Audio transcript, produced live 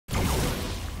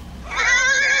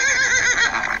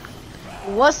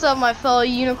What's up, my fellow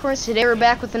unicorns? Today we're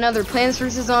back with another Plants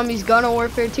vs. Zombies Garden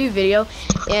Warfare 2 video,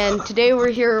 and today we're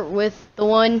here with the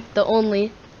one, the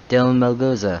only Dillyn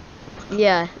Melgoza.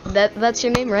 Yeah, that's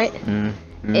your name, right?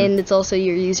 And it's also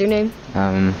your username?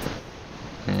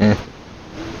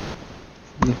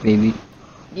 Maybe.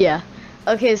 Yeah.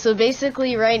 Okay, so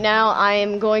basically right now I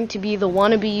am going to be the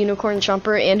Wanna-be Unicorn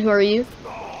Chomper, and who are you?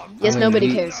 Yes,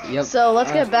 nobody cares. Yep. So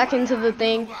let's get back into the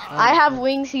thing. I have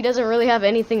wings, he doesn't really have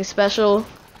anything special,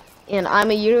 and I'm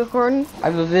a unicorn.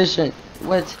 I have a fish tank.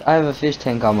 What? I have a fish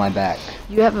tank on my back.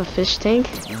 You have a fish tank?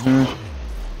 I'm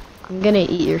gonna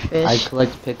eat your fish. I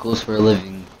collect pickles for a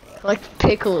living. Collect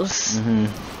pickles.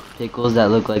 Pickles that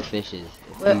look like fishes.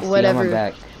 Whatever. On my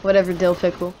back. Whatever, dill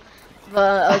pickle.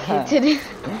 But okay, today,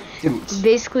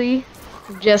 basically,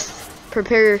 just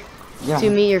prepare to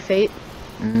meet your fate.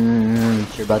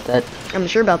 Sure about that? I'm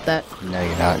sure about that. No,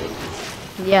 you're not.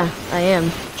 Yeah, I am.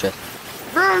 Just.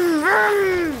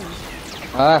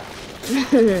 I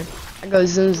go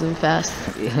zoom fast.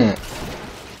 Yeah.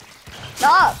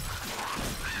 Stop!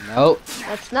 Nope.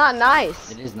 That's not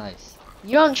nice. It is nice.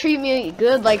 You don't treat me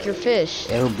good like your fish.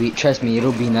 Trust me,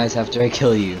 it'll be nice after I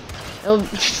kill you.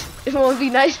 It won't be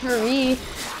nice for me.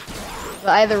 But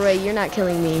either way, you're not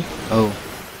killing me. Oh.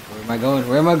 Where am I going?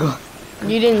 Where am I going?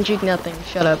 You didn't juke nothing.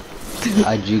 Shut up.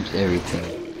 I juked everything.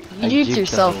 You juked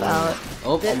yourself out.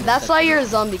 Oh, that's why you're a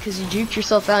zombie, because you juked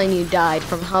yourself out and you died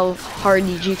from how hard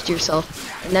you juked yourself.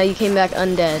 And now you came back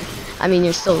undead. I mean,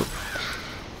 you're still...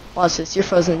 Watch this. You're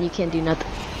frozen. You can't do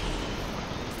nothing.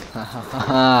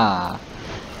 How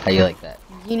you like that?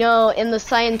 You know, in the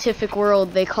scientific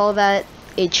world, they call that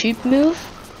a cheap move.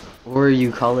 Or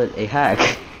you call it a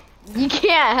hack. You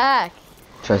can't hack.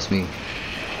 Trust me.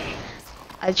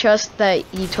 I trust that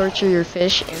you torture your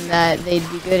fish and that they'd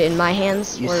be good in my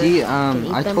hands. You see,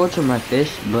 I torture my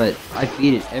fish, but I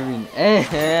feed it every...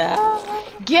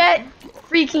 Get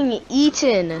freaking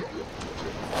eaten.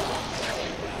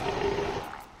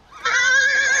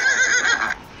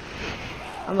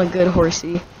 I'm a good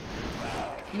horsey.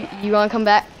 You wanna come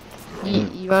back?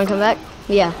 You wanna come back?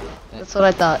 Yeah, that's what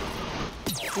I thought.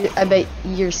 I bet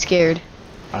you're scared.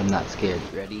 I'm not scared.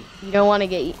 Ready? You don't want to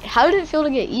get eaten. How did it feel to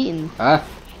get eaten? Huh?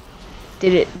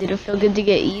 Did it feel good to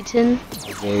get eaten?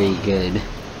 Very good.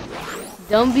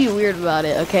 Don't be weird about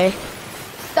it, okay?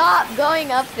 Stop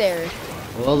going up there.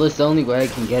 Well, that's the only way I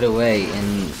can get away,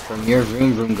 and from your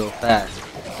vroom go fast.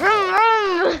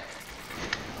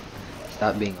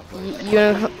 Stop being a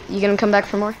horse. You gonna come back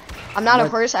for more? I'm not a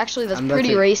horse, actually. That's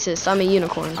pretty racist. I'm a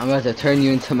unicorn. I'm about to turn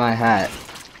you into my hat.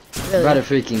 Really? I'm about to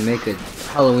freaking make a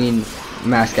Halloween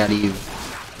mask out of you.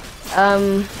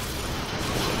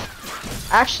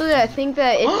 Actually, I think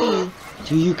that if you...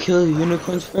 Do you kill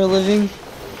unicorns for a living?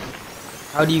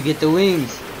 How do you get the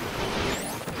wings?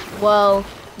 Well,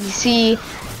 you see,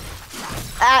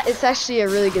 it's actually a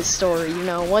really good story. You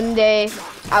know, one day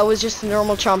I was just a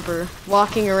normal chomper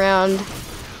walking around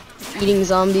eating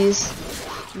zombies.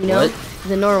 You know, what?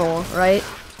 The normal, right?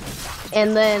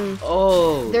 And then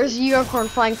there's a unicorn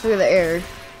flying through the air.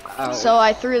 Ow. So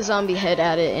I threw a zombie head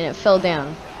at it and it fell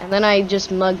down. And then I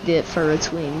just mugged it for its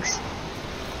wings.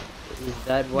 Is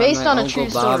that why Based my on a Uncle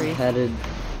true Bob story. had a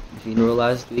funeral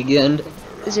last weekend?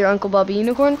 Is your Uncle Bob a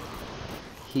unicorn?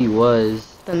 He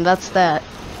was. Then that's that.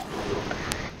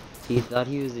 He thought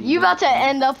he was a You about to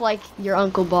end up like your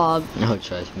Uncle Bob. No,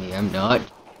 trust me, I'm not.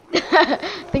 I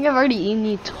think I've already eaten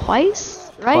you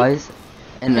twice, right? Twice?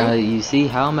 And you see,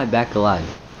 how am I back alive?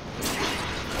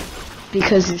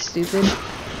 Because you're stupid.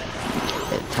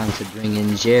 It's time to bring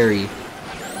in Jerry.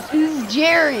 Who's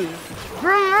Jerry?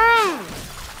 Vroom, vroom.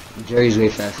 Jerry's way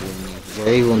faster than me.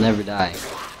 Jerry will never die.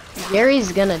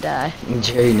 Jerry's gonna die.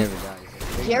 Jerry never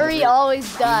dies. Jerry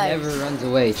always dies. He never runs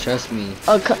away, trust me.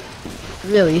 Oh,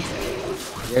 really?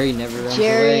 Jerry never runs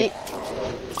Jerry. away.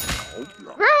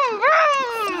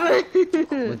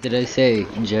 What did I say?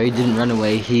 Jerry didn't run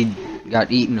away, he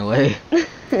got eaten away.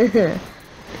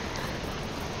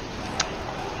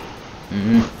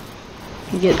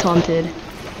 You get taunted.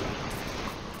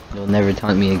 You'll never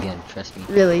taunt me again, trust me.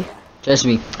 Really? Trust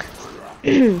me.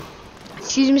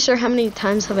 Excuse me, sir, how many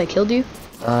times have I killed you?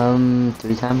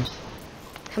 3 times.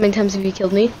 How many times have you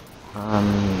killed me?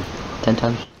 10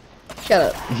 times. Shut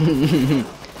up.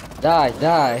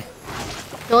 Die.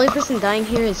 The only person dying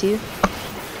here is you.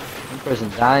 The only person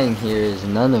dying here is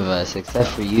none of us, except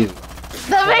for you.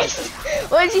 That makes...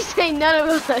 What did you say, none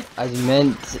of us? I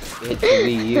meant it to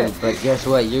be you, but guess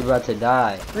what? You're about to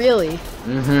die. Really?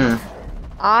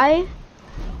 I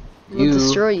will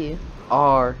destroy you.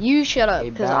 You shut up,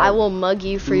 because I will mug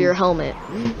you for your helmet.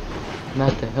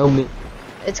 Not the helmet.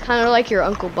 It's kind of like your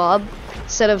Uncle Bob.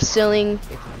 instead of stealing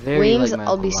Very wings, like my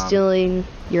I'll be Uncle Ron. stealing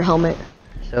your helmet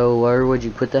So where would you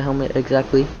put the helmet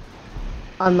exactly?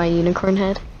 on my unicorn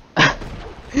head.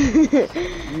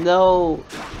 No.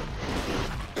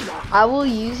 I will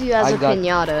use you as I a got-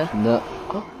 piñata. No.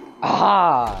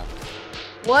 Ah.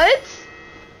 What?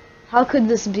 How could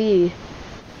this be?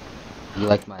 You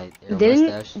like my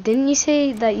mustache? Didn't you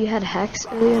say that you had hacks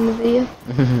earlier in the video?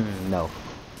 No.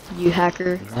 You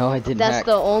hacker. No, I didn't. That's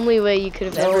the only way you could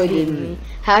have No, ever I beaten didn't. me.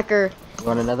 Hacker. You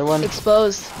want another one?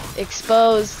 Exposed.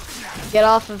 Exposed. Get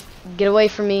away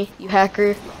from me, you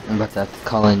hacker. I'm about to have to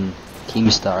call in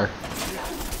Keemstar.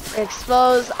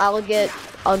 Exposed. I'll get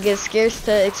scarce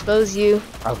to expose you.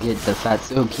 I'll get the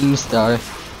Fatso Keemstar.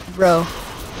 Bro.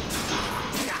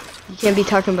 You can't be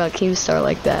talking about Keemstar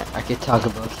like that. I could talk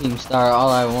about Keemstar all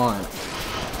I want.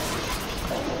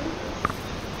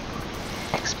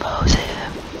 Expose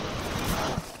him.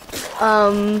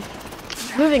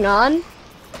 Moving on.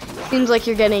 Seems like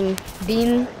you're getting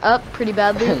beaten up pretty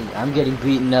badly. I'm getting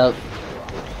beaten up.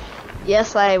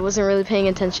 Yes, I wasn't really paying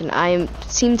attention. I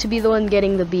seem to be the one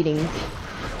getting the beating.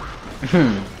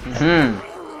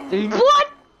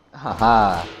 What?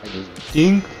 Haha. I just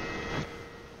ding.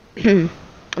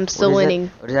 I'm still winning.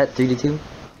 What is that? 3-2?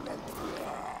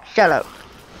 Shut up.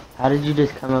 How did you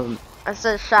just come up? I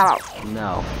said shut up.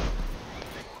 No.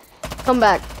 Come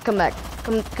back. Come back.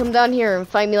 Come down here and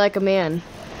fight me like a man.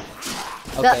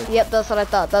 Okay. Yep, that's what I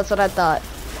thought. That's what I thought.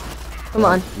 Come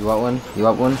on. You want one? You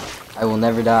want one? I will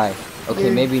never die. Okay,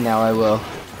 maybe now I will.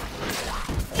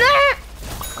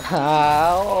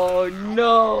 Oh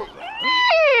no!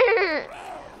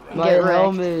 My Get wrecked.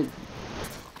 helmet.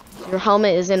 Your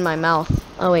helmet is in my mouth.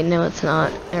 Oh wait, no, it's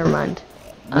not. Never mind.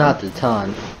 Not the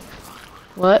ton.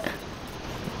 What?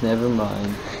 Never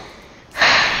mind.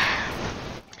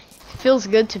 Feels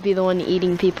good to be the one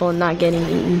eating people and not getting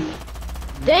eaten.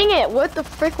 Dang it! What the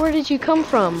frick? Where did you come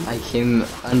from? I came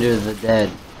under the dead.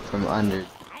 From under.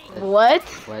 What?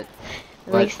 What?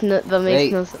 That makes no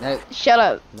sense. No. Shut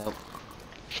up. Nope.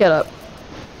 Shut up.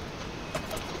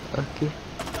 Okay.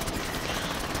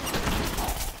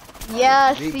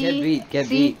 Yeah, Get see? Get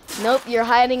see? beat. Nope, you're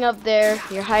hiding up there.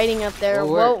 You're hiding up there.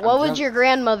 Well, What would your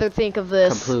grandmother think of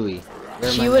this? Kaplooey.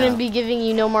 She wouldn't be giving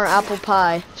you no more apple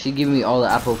pie. She'd give me all the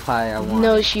apple pie I want.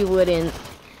 No, she wouldn't.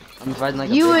 I'm fighting like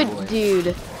You a big would, boy.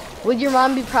 dude. Would your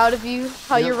mom be proud of you?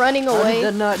 How you're running How away? did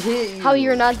that not hit you? How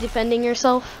you're not defending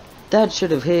yourself? That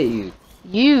should have hit you.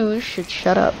 You should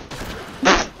shut up.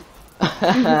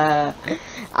 I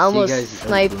almost guys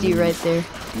sniped you don't right there.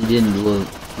 You didn't look.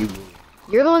 You.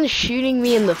 You're the one shooting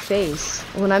me in the face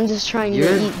when I'm just trying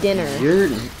to eat dinner.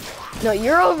 No,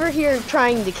 you're over here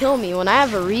trying to kill me when I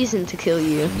have a reason to kill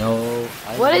you. No.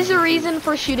 What is the reason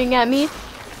for shooting at me?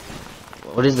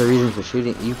 What is the reason for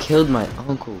shooting? You killed my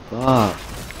Uncle Bob.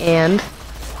 And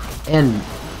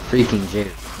freaking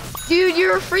Jerry. dude,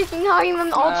 you're freaking talking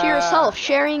them all to yourself.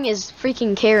 Sharing is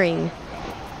freaking caring.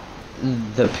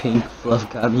 The pink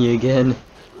fluff got me again.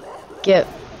 Get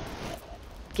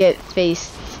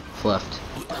faced. Fluffed.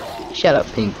 Shut up.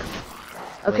 Pink.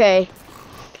 Okay.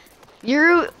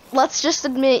 Let's just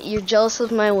admit you're jealous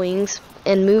of my wings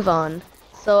and move on.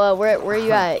 So where are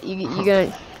you at? You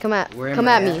gonna come at me. Come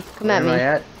at me. Where am I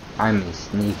at? I'm a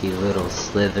sneaky little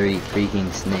slithery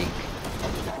freaking snake.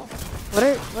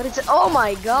 What is it? Oh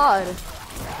my god.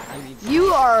 You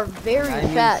are very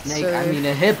fat, snake, sir. I mean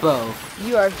a hippo.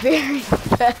 You are very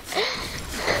fat.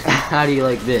 How do you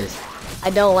like this? I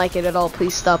don't like it at all.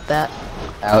 Please stop that.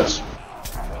 Ouch.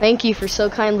 Thank you for so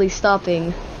kindly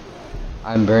stopping.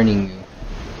 I'm burning you.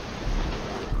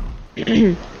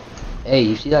 Hey,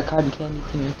 you see that cotton candy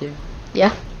thing right there?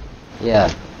 Yeah.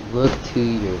 Yeah. Look to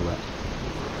your left.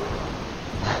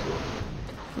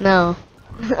 No.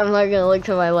 I'm not gonna look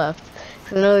to my left.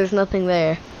 Cause I know there's nothing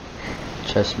there.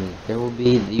 Trust me, there will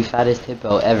be the fattest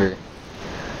hippo ever.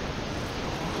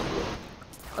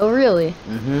 Oh really?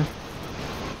 Mm-hmm.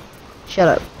 Shut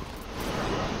up.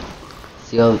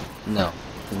 See how... No.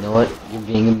 You know what? You're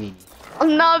being a meanie.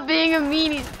 I'm not being a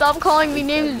meanie. Stop calling me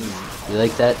names. You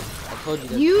like that? I told you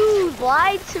that. You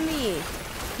lied to me.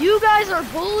 You guys are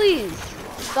bullies.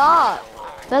 Stop.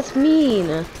 That's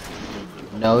mean.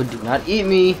 No, do not eat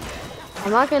me.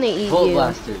 I'm not gonna eat Volt you.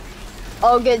 blaster.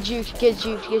 Oh, get juked, get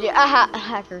juked, get juked. Aha,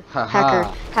 hacker, Ha hacker,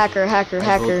 ha. hacker, hacker, I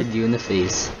hacker. bolted you in the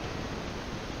face.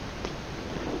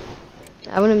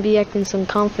 I wouldn't be acting so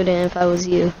confident if I was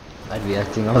you. I'd be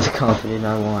acting all the confident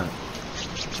I want.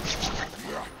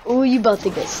 Ooh, you about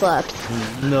to get slapped.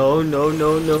 No, no,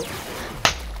 no, no.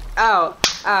 Ow,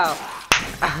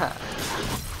 ow.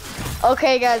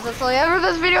 Okay, guys, that's all I have for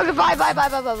this video. Goodbye, bye, bye,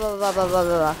 bye, bye, bye, bye, bye, bye,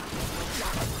 bye, bye.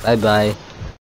 Bye bye.